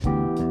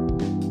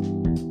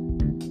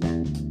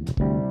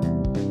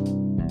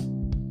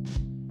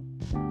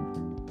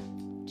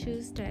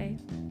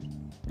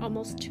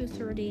almost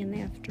 2:30 in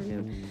the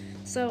afternoon.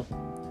 So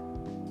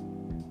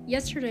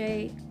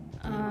yesterday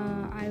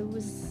I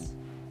was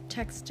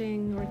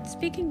texting or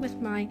speaking with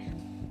my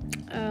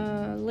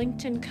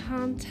LinkedIn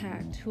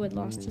contact who had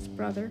lost his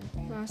brother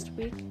last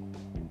week.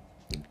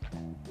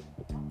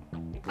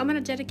 I'm going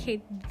to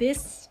dedicate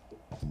this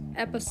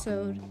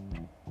episode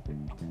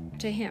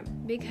to him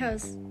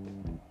because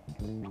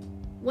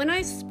when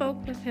I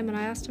spoke with him and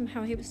I asked him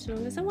how he was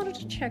doing, I wanted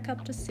to check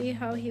up to see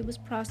how he was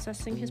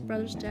processing his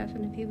brother's death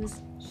and if he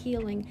was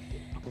healing.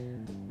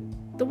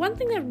 The one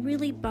thing that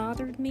really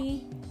bothered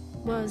me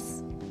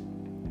was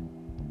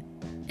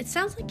it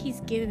sounds like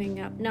he's giving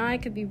up. Now, I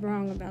could be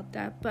wrong about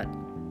that, but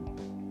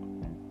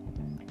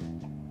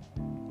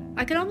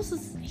I could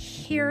almost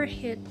hear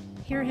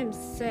him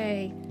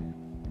say,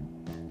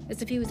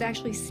 as if he was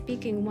actually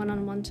speaking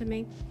one-on-one to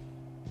me,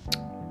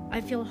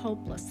 I feel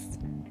hopeless.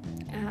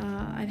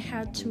 I've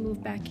had to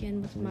move back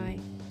in with my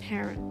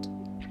parent.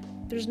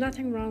 There's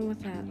nothing wrong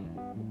with that.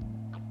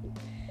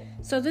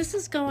 So this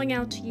is going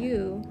out to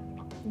you,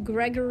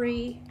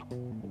 Gregory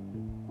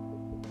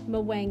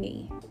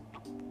Mwangi.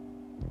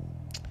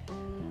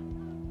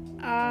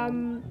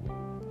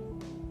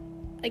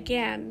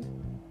 Again,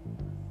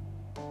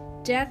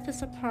 death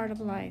is a part of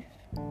life,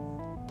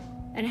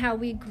 and how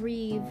we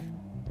grieve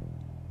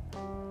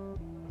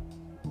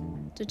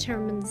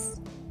determines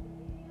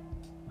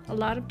a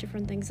lot of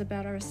different things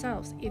about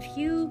ourselves. If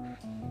you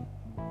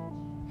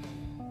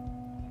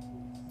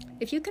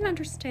can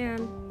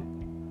understand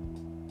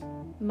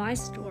my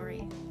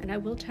story, and I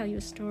will tell you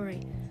a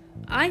story,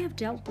 I have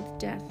dealt with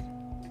death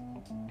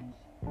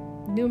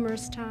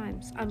numerous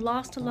times. I've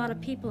lost a lot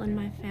of people in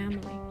my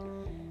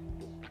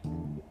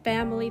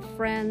family,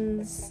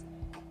 friends,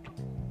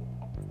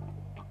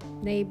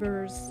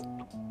 neighbors,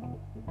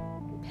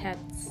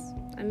 pets.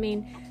 I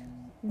mean,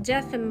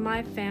 death in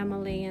my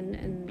family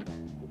and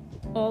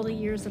all the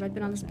years that I've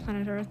been on this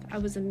planet Earth, I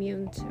was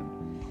immune to.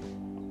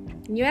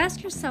 And you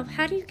ask yourself,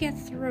 how do you get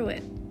through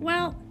it?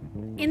 Well,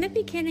 in the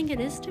beginning, it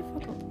is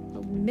difficult. I'll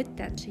admit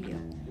that to you.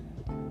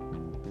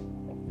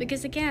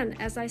 Because again,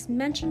 as I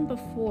mentioned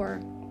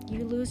before,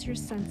 you lose your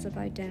sense of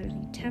identity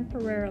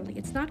temporarily.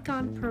 It's not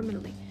gone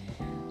permanently.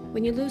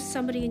 When you lose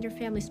somebody in your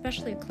family,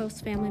 especially a close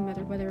family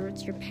member, whether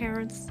it's your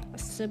parents, a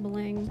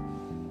sibling,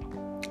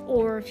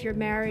 or if you're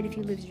married, if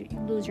you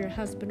lose your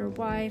husband or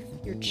wife,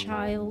 your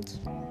child,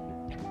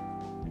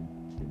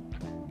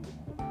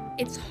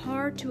 it's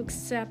hard to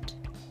accept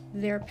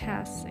their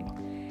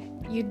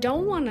passing. You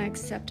don't want to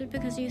accept it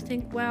because you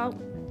think, well,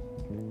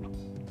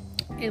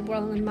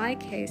 in my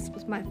case,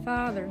 with my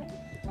father,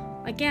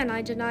 again,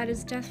 I denied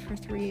his death for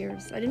 3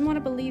 years. I didn't want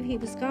to believe he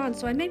was gone,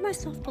 so I made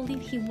myself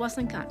believe he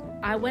wasn't gone.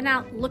 I went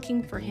out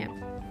looking for him,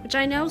 which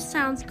I know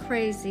sounds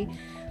crazy,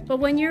 but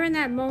when you're in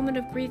that moment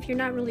of grief, you're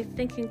not really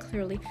thinking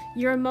clearly.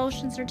 Your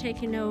emotions are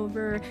taking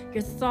over,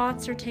 your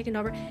thoughts are taking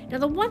over. Now,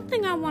 the one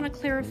thing I want to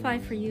clarify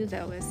for you,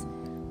 though, is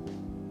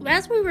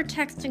as we were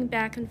texting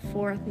back and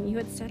forth, and you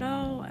had said,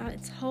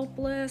 it's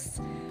hopeless,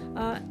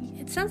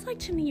 it sounds like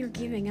to me you're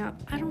giving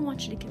up. I don't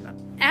want you to give up.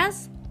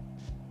 As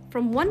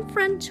from one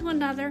friend to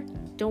another,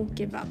 don't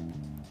give up.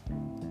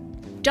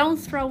 Don't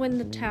throw in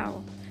the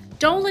towel.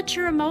 Don't let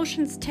your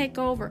emotions take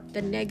over,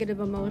 the negative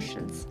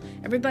emotions.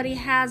 Everybody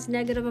has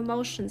negative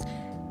emotions.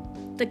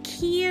 The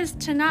key is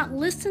to not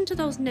listen to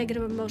those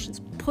negative emotions.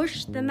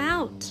 Push them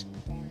out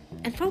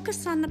and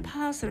focus on the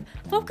positive.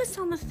 Focus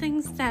on the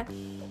things that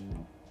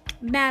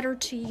matter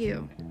to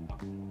you.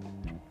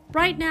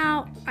 Right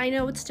now, I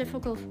know it's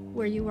difficult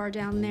where you are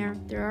down there.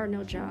 There are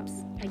no jobs.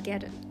 I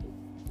get it.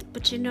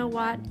 But you know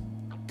what?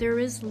 There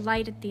is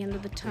light at the end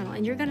of the tunnel.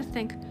 And you're going to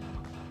think,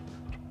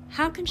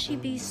 how can she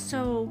be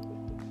so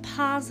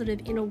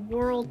positive in a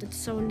world that's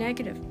so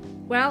negative?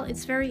 Well,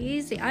 it's very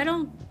easy. I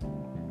don't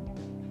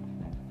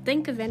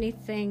think of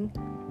anything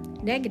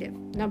negative.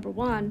 Number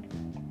one,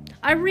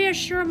 I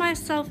reassure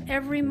myself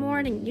every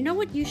morning. You know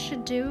what you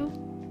should do?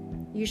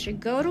 You should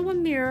go to a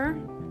mirror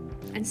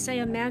and say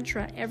a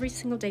mantra every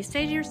single day.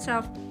 Say to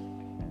yourself,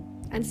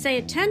 and say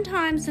it 10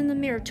 times in the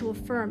mirror to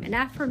affirm an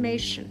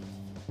affirmation.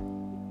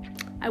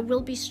 I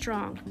will be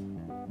strong.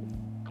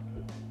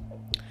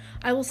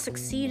 I will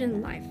succeed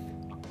in life.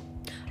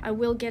 I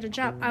will get a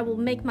job. I will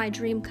make my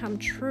dream come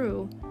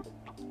true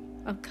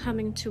of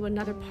coming to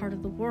another part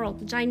of the world,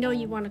 which I know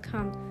you want to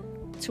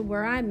come to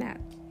where I'm at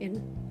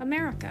in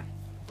America.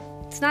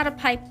 It's not a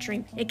pipe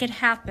dream. It could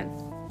happen.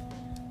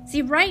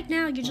 See, right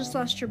now, you just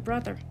lost your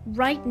brother.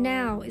 Right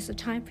now is the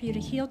time for you to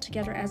heal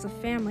together as a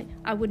family.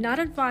 I would not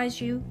advise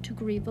you to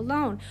grieve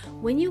alone.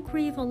 When you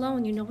grieve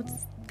alone, you know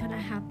what's going to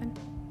happen?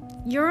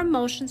 Your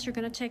emotions are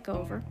going to take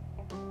over.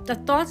 The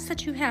thoughts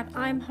that you have,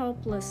 I'm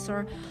hopeless,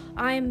 or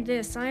I am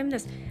this, I am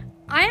this.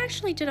 I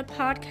actually did a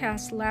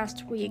podcast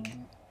last week,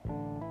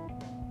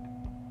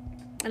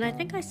 and I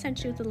think I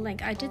sent you the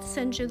link. I did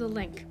send you the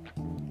link.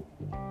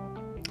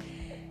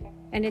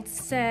 And it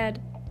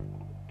said,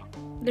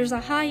 there's a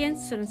high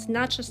incidence,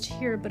 not just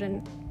here, but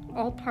in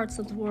all parts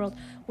of the world,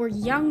 where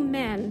young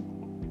men,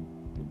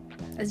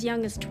 as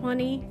young as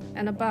 20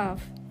 and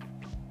above,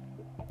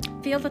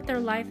 feel that their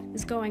life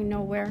is going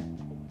nowhere,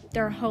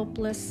 they're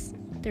hopeless,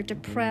 they're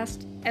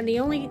depressed, and the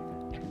only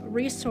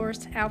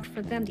resource out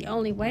for them, the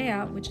only way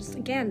out, which is,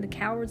 again, the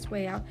coward's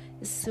way out,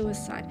 is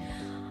suicide.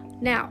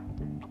 Now,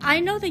 I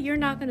know that you're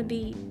not going to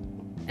be,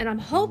 and I'm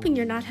hoping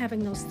you're not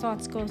having those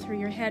thoughts go through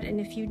your head, and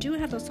if you do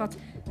have those thoughts,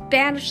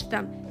 banish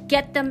them,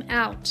 get them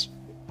out.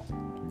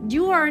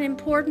 You are an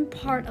important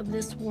part of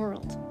this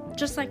world,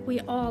 just like we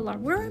all are.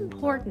 We're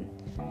important.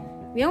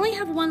 We only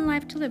have one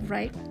life to live,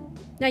 right?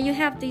 Now, you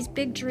have these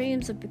big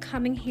dreams of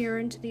becoming here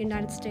into the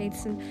United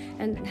States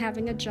and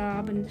having a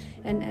job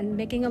and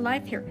making a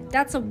life here.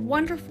 That's a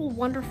wonderful,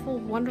 wonderful,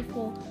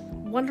 wonderful,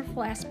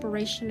 wonderful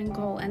aspiration and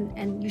goal,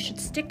 and you should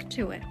stick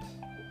to it.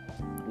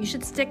 You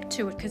should stick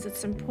to it because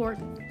it's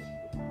important.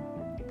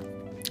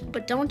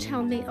 But don't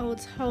tell me, oh,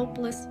 it's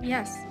hopeless.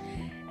 Yes,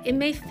 it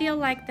may feel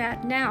like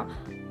that now.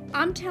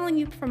 I'm telling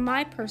you from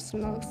my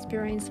personal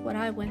experience what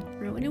I went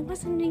through, and it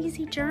wasn't an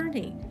easy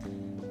journey.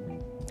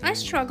 I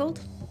struggled.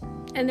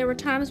 And there were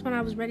times when I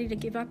was ready to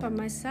give up on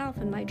myself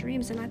and my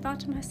dreams, and I thought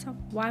to myself,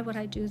 why would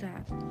I do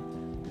that?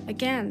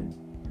 Again,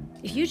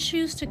 if you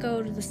choose to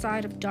go to the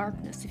side of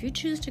darkness, if you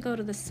choose to go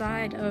to the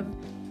side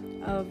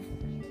of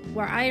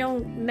where I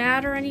don't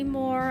matter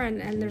anymore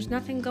and there's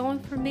nothing going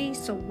for me,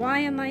 so why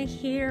am I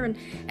here?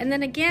 And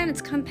then again,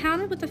 it's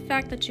compounded with the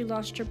fact that you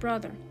lost your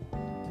brother.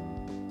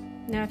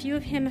 Now, if you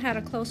and him had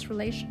a close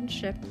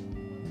relationship,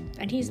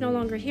 and he's no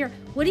longer here,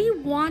 would he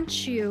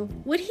want you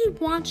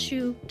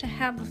to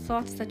have the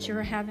thoughts that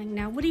you're having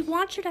now? Would he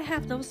want you to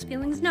have those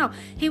feelings? No.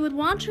 He would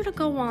want you to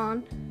go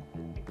on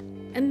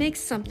and make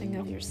something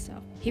of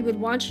yourself. He would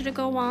want you to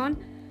go on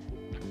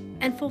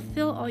and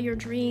fulfill all your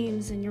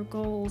dreams and your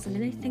goals and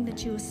anything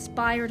that you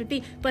aspire to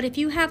be. But if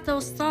you have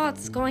those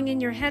thoughts going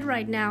in your head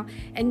right now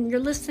and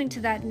you're listening to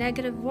that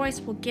negative voice,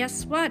 well,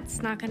 guess what?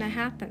 It's not going to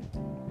happen.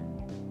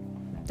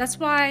 That's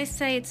why I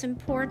say it's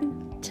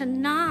important to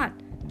not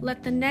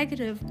let the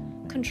negative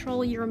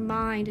control your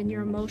mind and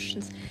your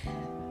emotions.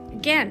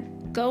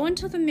 Again, go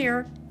into the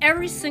mirror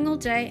every single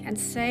day and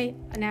say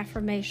an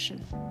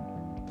affirmation.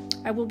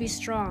 I will be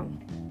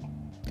strong.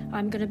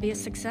 I'm going to be a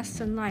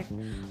success in life.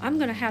 I'm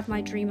going to have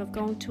my dream of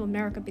going to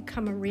America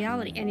become a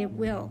reality, and it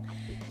will.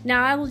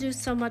 Now, I will do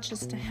so much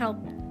as to help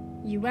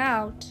you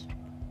out,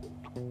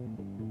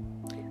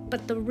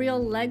 but the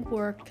real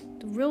legwork,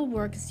 the real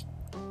work is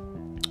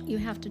you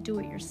have to do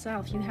it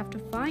yourself. You have to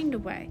find a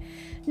way.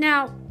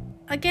 Now,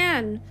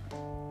 again,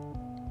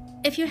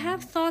 if you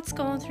have thoughts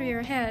going through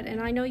your head,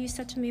 and I know you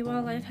said to me,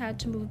 well, I've had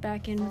to move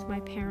back in with my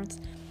parents.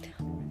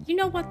 You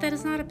know what? That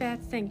is not a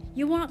bad thing.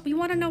 You want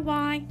to know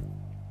why?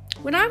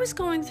 When I was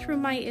going through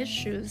my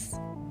issues,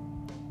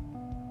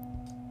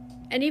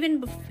 and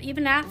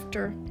even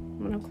after,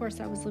 when of course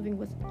I was living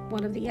with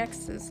one of the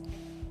exes,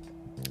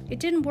 it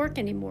didn't work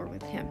anymore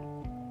with him.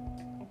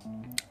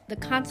 The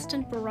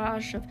constant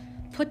barrage of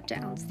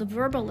put-downs, the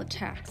verbal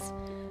attacks.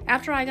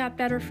 After I got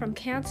better from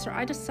cancer,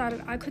 I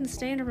decided I couldn't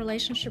stay in a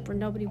relationship where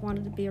nobody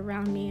wanted to be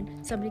around me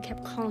and somebody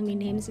kept calling me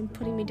names and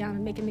putting me down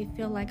and making me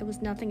feel like it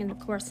was nothing. And of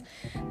course,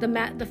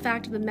 the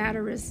fact of the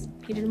matter is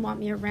he didn't want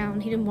me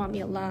around. He didn't want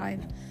me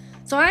alive.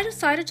 So I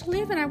decided to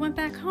leave and I went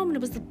back home, and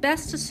it was the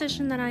best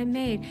decision that I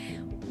made.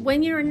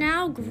 When you're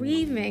now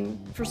grieving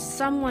for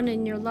someone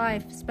in your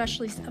life,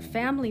 especially a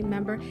family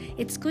member,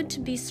 it's good to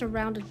be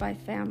surrounded by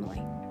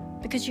family,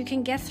 because you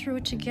can get through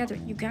it together.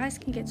 You guys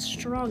can get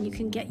strong. You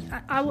can get.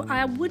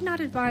 I would not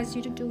advise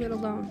you to do it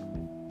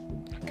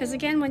alone, because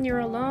again, when you're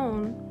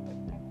alone,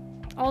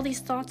 all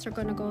these thoughts are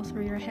going to go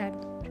through your head.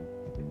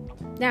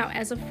 Now,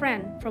 as a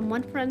friend, from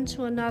one friend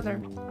to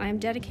another, I am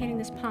dedicating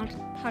this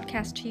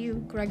podcast to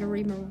you,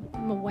 Gregory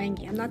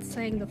Mwangi. I'm not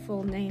saying the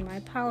full name. I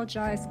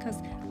apologize because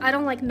I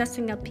don't like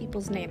messing up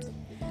people's names.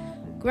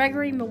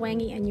 Gregory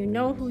Mwangi, and you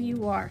know who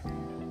you are.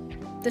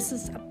 This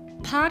is a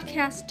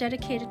podcast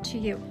dedicated to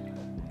you.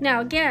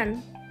 Now,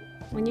 again,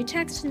 when you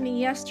texted me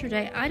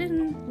yesterday, I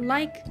didn't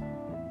like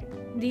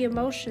the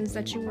emotions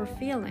that you were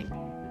feeling.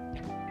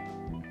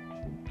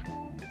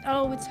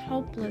 Oh, it's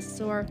hopeless,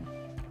 or,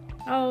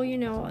 oh,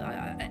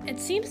 it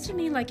seems to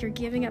me like you're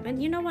giving up.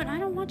 And you know what? I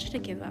don't want you to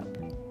give up.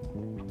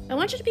 I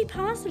want you to be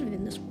positive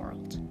in this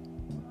world.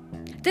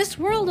 This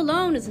world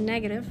alone is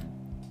negative.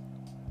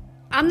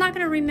 I'm not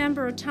going to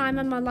remember a time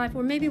in my life,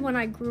 or maybe when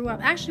I grew up.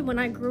 Actually, when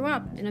I grew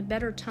up in a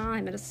better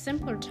time, at a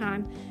simpler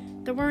time,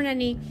 there weren't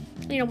any,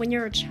 when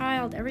you're a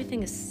child,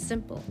 everything is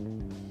simple.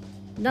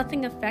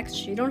 Nothing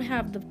affects you. You don't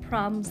have the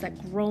problems that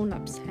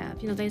grown-ups have.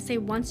 They say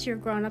once you're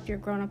grown up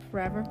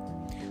forever.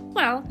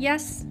 Well,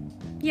 yes,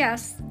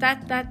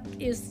 that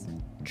is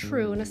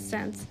true in a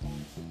sense.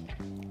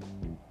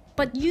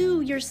 But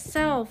you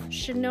yourself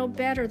should know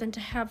better than to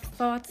have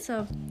thoughts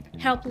of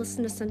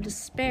helplessness and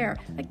despair.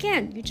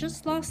 Again, you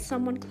just lost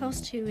someone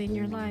close to you in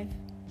your life.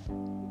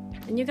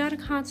 And you got to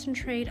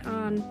concentrate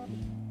on,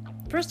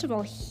 first of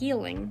all,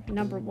 healing,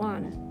 number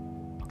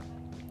one.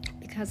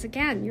 Because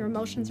again, your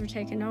emotions are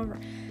taking over.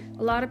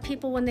 A lot of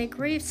people, when they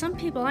grieve, some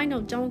people I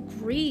know don't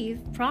grieve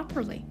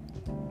properly.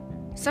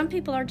 Some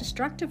people are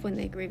destructive when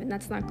they grieve, and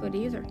that's not good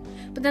either.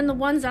 But then the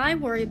ones I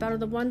worry about are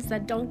the ones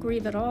that don't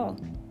grieve at all.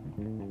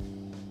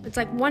 It's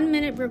like 1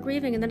 minute we're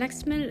grieving and the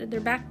next minute they're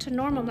back to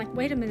normal. I'm like,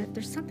 wait a minute,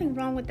 there's something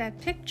wrong with that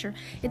picture.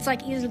 It's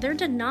like either they're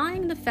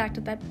denying the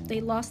fact that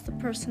they lost the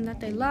person that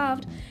they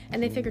loved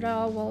and they figured,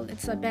 oh, well,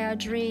 it's a bad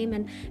dream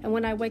and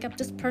when I wake up,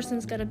 this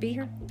person's going to be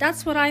here.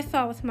 That's what I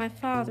thought with my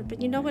father.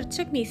 But you know what? It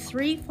took me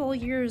 3 full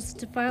years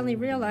to finally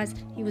realize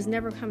he was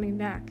never coming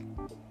back.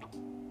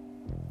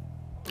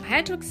 I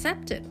had to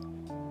accept it.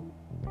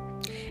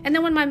 And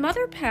then when my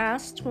mother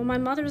passed, well, my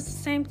mother was the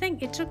same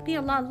thing. It took me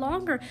a lot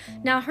longer.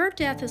 Now, her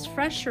death is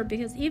fresher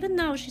because even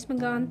though she's been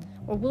gone,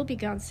 or will be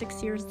gone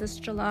 6 years this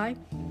July,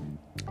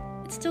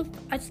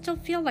 I still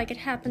feel like it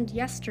happened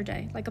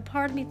yesterday. Like a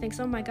part of me thinks,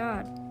 oh my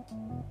God.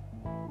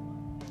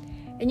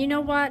 And you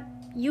know what?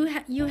 You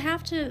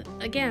have to,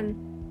 again,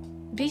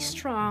 be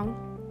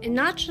strong, and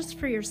not just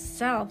for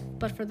yourself,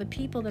 but for the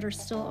people that are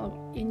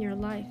still in your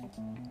life.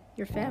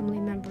 Your family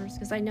members,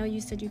 because I know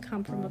you said you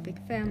come from a big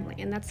family,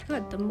 and that's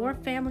good. The more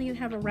family you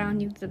have around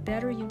you, the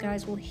better you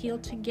guys will heal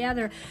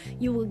together.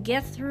 You will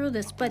get through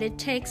this, but it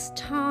takes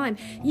time.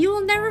 You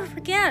will never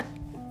forget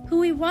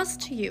who he was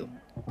to you.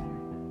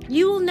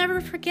 You will never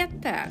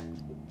forget that.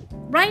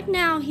 Right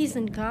now, he's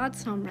in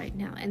God's home right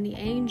now, and the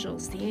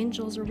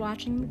angels are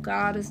watching him.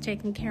 God is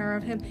taking care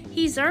of him.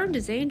 He's earned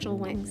his angel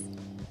wings.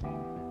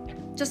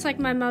 Just like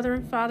my mother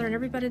and father and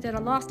everybody that I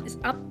lost is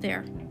up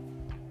there.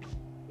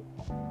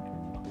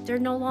 They're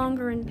no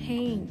longer in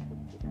pain.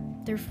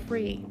 They're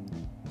free.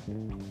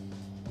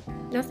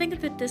 Now think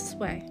of it this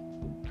way.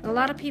 A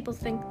lot of people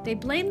think they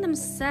blame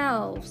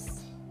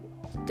themselves.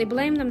 They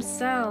blame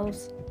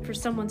themselves for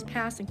someone's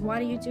passing.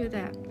 Why do you do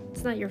that?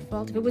 It's not your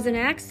fault. If it was an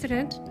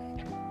accident,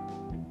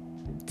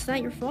 it's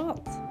not your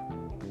fault.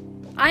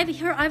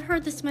 I've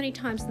heard this many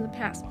times in the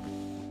past.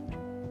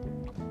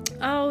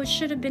 Oh, it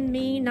should have been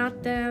me,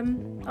 not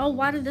them. Oh,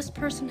 why did this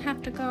person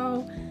have to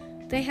go?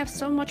 They have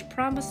so much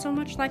promise, so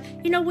much life.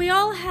 You know, we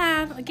all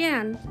have,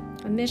 again,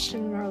 a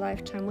mission in our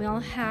lifetime. We all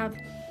have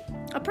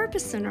a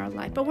purpose in our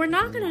life. But we're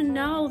not going to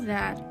know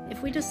that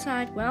if we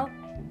decide, well,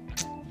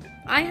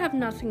 I have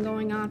nothing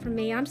going on for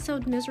me. I'm so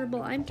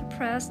miserable. I'm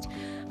depressed.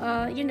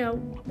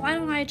 Why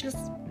don't I just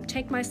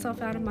take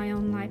myself out of my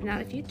own life? Now,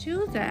 if you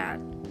do that,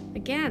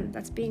 again,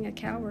 that's being a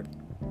coward.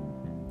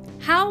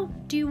 How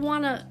do you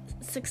want to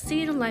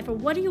succeed in life, or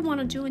what do you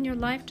want to do in your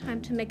lifetime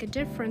to make a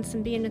difference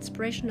and be an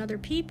inspiration to other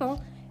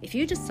people if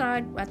you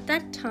decide at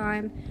that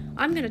time,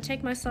 I'm going to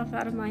take myself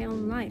out of my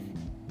own life?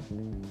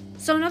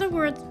 So in other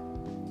words,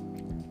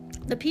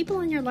 the people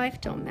in your life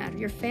don't matter.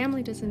 Your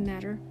family doesn't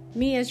matter.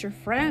 Me as your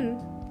friend,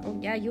 oh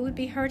yeah, you would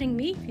be hurting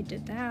me if you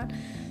did that.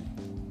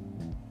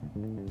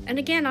 And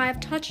again, I have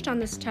touched on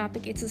this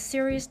topic. It's a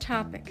serious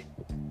topic.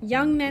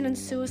 Young men and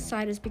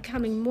suicide is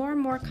becoming more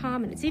and more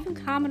common. It's even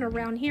common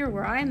around here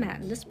where I'm at,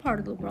 in this part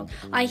of the world.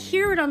 I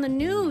hear it on the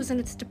news and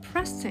it's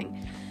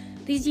depressing.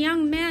 These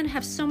young men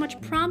have so much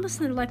promise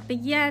in their life, but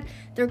yet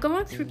they're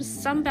going through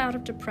some bout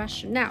of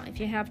depression. Now, if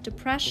you have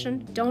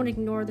depression, don't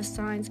ignore the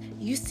signs.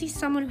 You see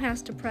someone who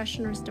has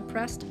depression or is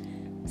depressed,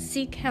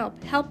 seek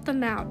help. Help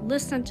them out.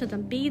 Listen to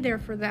them. Be there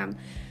for them.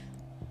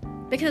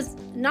 Because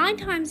 9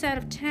 times out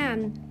of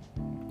 10,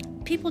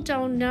 people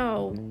don't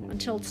know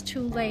until it's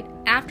too late,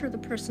 after the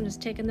person has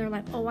taken their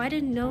life. Oh, I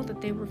didn't know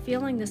that they were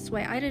feeling this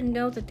way. I didn't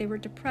know that they were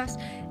depressed.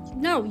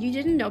 No, you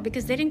didn't know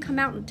because they didn't come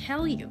out and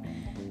tell you.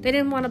 They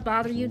didn't want to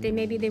bother you.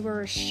 Maybe they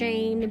were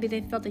ashamed. Maybe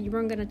they felt that you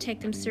weren't going to take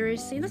them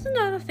seriously. And that's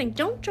another thing.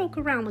 Don't joke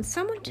around. When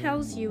someone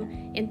tells you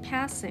in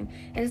passing,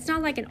 and it's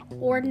not like an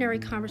ordinary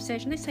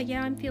conversation, they say,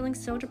 yeah, I'm feeling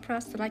so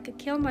depressed that I could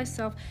kill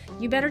myself,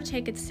 you better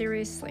take it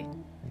seriously.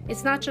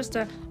 It's not just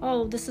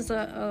this is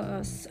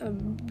a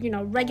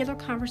regular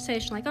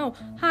conversation like, oh,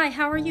 hi,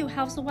 how are you?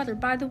 How's the weather?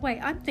 By the way,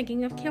 I'm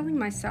thinking of killing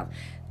myself.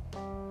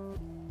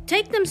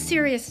 Take them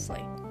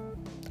seriously.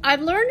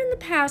 I've learned in the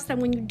past that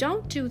when you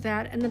don't do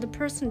that and then the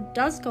person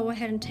does go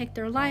ahead and take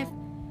their life,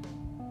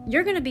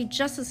 you're going to be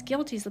just as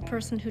guilty as the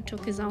person who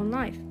took his own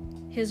life,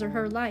 his or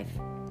her life.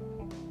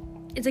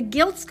 It's a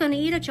guilt's going to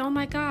eat at you. Oh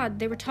my God,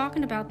 they were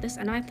talking about this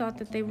and I thought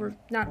that they were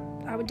not,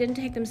 I didn't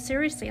take them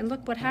seriously, and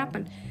look what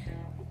happened.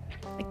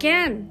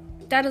 Again,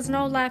 that is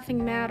no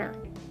laughing matter.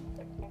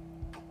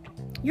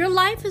 Your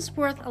life is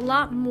worth a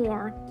lot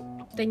more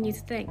than you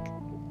think.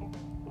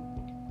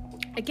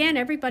 Again,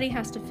 everybody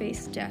has to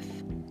face death.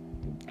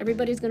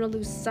 Everybody's going to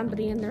lose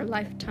somebody in their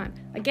lifetime.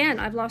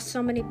 Again, I've lost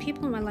so many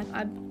people in my life,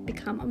 I've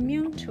become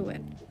immune to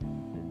it.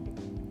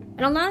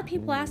 And a lot of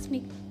people ask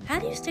me, how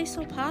do you stay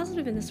so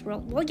positive in this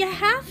world? Well, you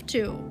have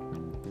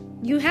to.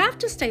 You have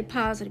to stay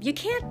positive. You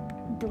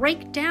can't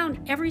break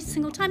down every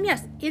single time.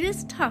 Yes, it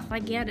is tough. I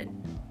get it.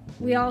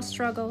 We all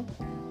struggle.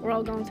 We're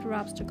all going through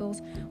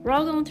obstacles. We're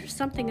all going through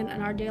something in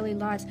our daily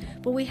lives.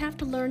 But we have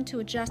to learn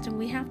to adjust, and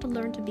we have to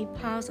learn to be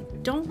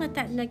positive. Don't let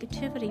that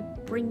negativity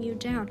bring you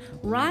down.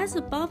 Rise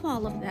above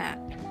all of that.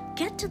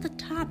 Get to the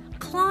top.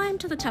 Climb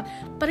to the top.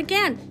 But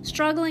again,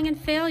 struggling and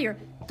failure,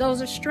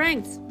 those are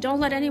strengths.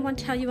 Don't let anyone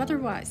tell you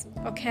otherwise,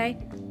 okay?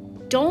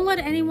 Don't let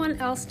anyone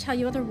else tell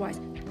you otherwise.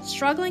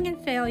 Struggling and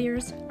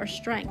failures are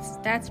strengths.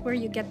 That's where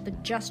you get the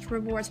just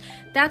rewards.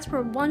 That's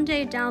where one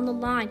day down the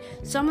line,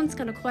 someone's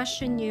going to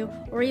question you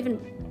or even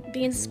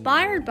be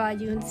inspired by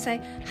you and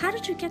say, how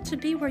did you get to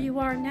be where you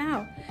are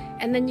now?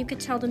 And then you could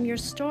tell them your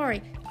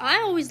story. I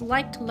always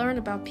like to learn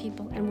about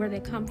people and where they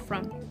come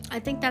from. I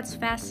think that's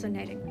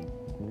fascinating.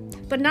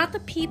 But not the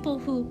people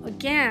who,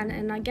 again,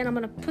 I'm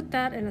going to put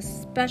that in a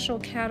special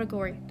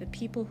category, the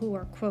people who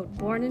are, quote,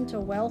 born into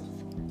wealth,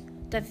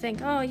 that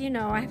think, oh,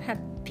 I've had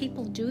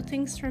people do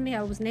things for me.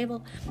 I was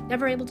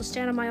never able to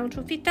stand on my own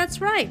 2 feet. That's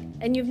right.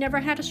 And you've never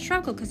had a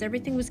struggle because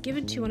everything was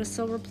given to you on a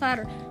silver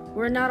platter.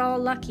 We're not all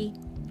lucky.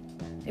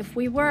 If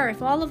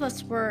all of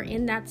us were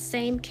in that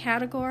same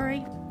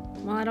category,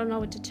 well, I don't know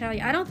what to tell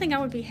you. I don't think I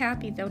would be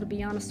happy, though, to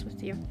be honest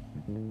with you.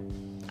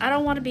 I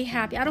don't want to be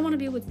happy. I don't want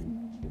to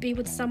be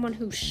with someone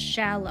who's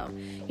shallow.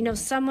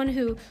 Someone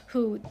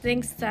who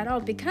thinks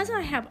that, because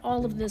I have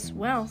all of this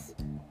wealth,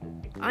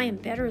 I am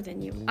better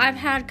than you.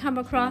 I've come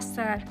across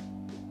that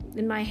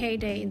in my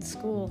heyday in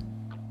school.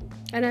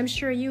 And I'm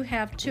sure you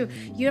have too.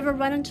 You ever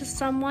run into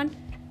someone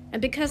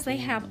and because they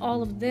have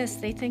all of this,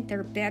 they think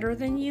they're better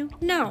than you?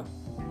 No.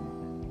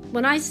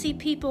 When I see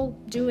people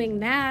doing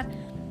that,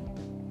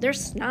 they're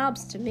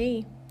snobs to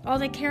me. All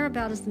they care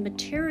about is the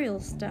material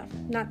stuff,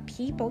 not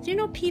people.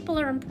 People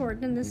are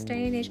important in this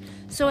day and age.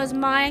 So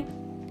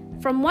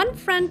from one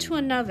friend to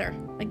another,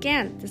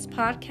 again, this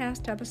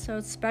podcast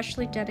episode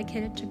specially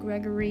dedicated to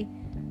Gregory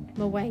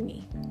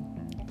Mwangi.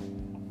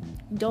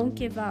 Don't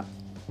give up.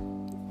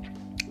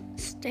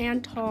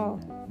 Stand tall.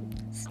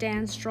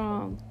 Stand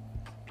strong.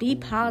 Be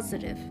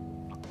positive.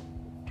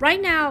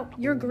 Right now,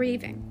 you're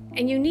grieving.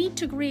 And you need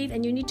to grieve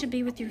and you need to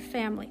be with your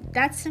family.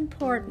 That's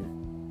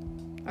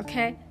important.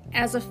 Okay?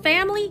 As a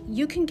family,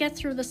 you can get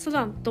through this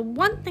alone. The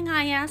one thing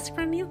I ask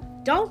from you,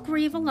 don't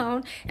grieve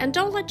alone and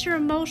don't let your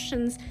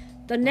emotions,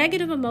 the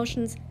negative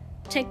emotions,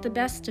 take the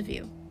best of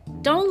you.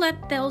 Don't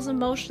let those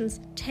emotions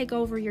take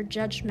over your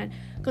judgment.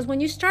 Because when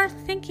you start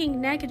thinking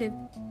negative,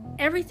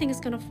 everything is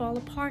going to fall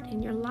apart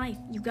in your life.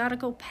 You got to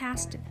go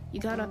past it. You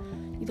got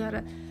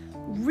to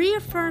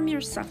reaffirm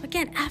yourself.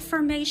 Again,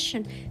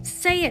 affirmation.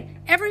 Say it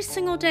every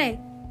single day.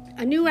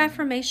 A new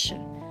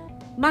affirmation.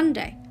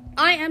 Monday,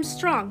 I am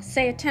strong.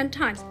 Say it 10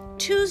 times.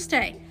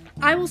 Tuesday,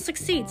 I will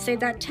succeed. Say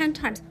that 10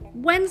 times.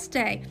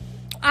 Wednesday,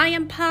 I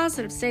am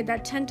positive. Say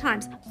that 10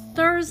 times.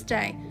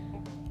 Thursday,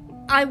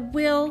 I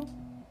will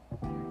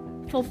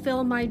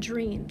fulfill my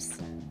dreams.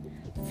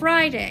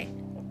 Friday,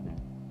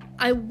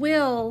 I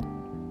will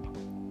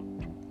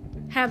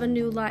have a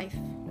new life,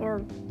 or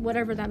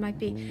whatever that might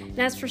be. And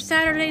as for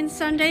Saturday and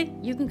Sunday,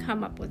 you can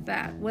come up with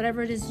that.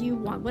 Whatever it is you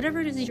want,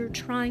 whatever it is you're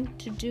trying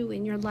to do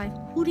in your life,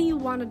 who do you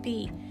want to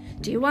be?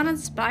 Do you want to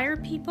inspire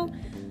people?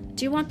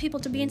 Do you want people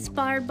to be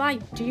inspired by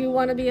you? Do you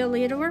want to be a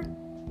leader?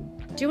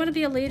 Do you want to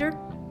be a leader?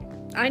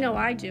 I know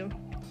I do.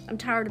 I'm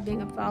tired of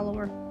being a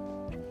follower.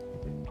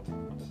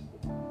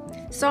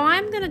 So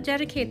I'm going to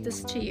dedicate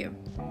this to you.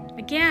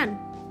 Again,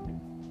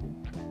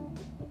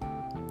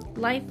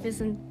 life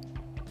isn't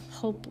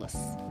hopeless.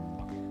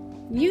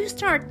 You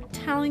start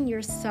telling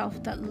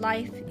yourself that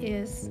life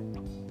is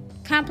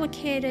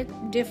complicated,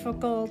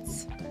 difficult,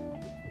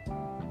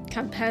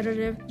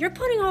 competitive. You're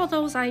putting all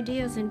those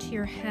ideas into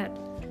your head.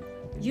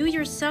 You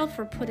yourself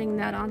are putting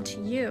that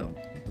onto you.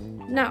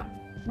 No,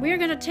 we're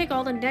going to take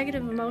all the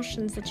negative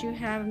emotions that you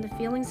have and the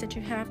feelings that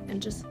you have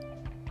and just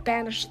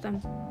banish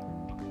them.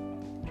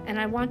 And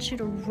I want you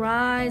to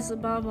rise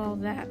above all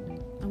that.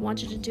 I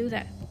want you to do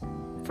that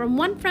from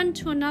one friend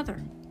to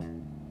another.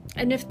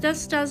 And if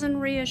this doesn't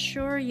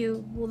reassure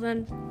you, well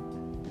then,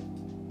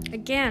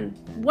 again,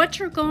 what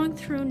you're going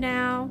through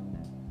now,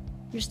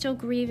 you're still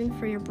grieving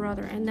for your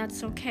brother, and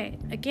that's okay.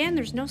 Again,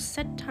 there's no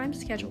set time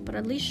schedule, but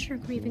at least you're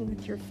grieving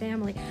with your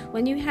family.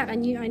 When you have, I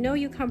know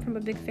you come from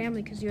a big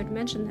family because you had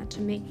mentioned that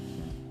to me.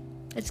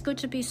 It's good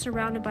to be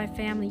surrounded by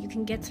family. You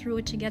can get through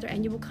it together,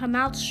 and you will come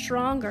out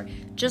stronger.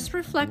 Just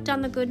reflect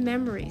on the good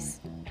memories.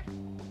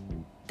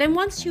 Then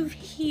once you've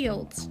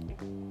healed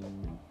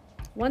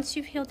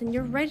and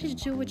you're ready to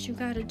do what you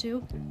got to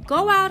do,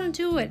 go out and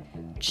do it.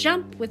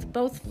 Jump with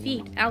both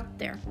feet out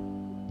there.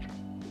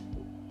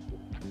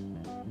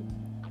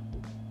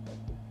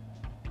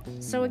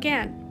 So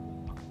again,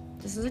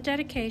 this is a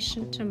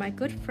dedication to my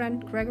good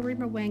friend Gregory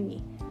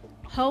Mwangi.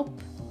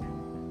 Hope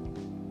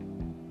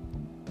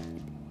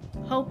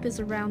is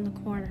around the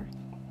corner.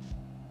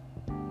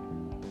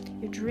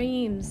 Your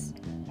dreams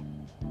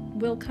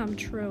will come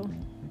true.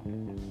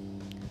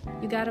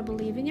 You got to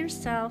believe in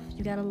yourself.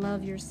 You got to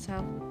love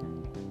yourself.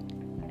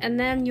 And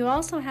then you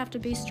also have to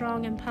be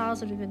strong and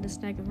positive in this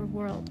negative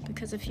world,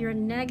 because if you're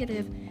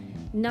negative,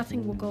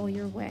 nothing will go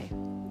your way.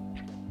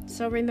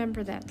 So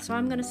remember that. So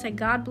I'm going to say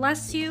God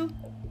bless you.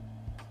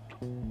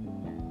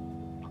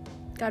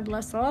 God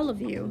bless all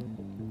of you.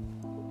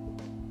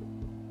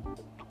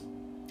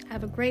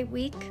 Have a great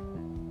week.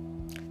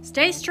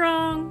 Stay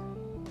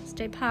strong.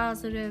 Stay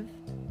positive.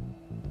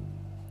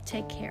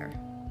 Take care.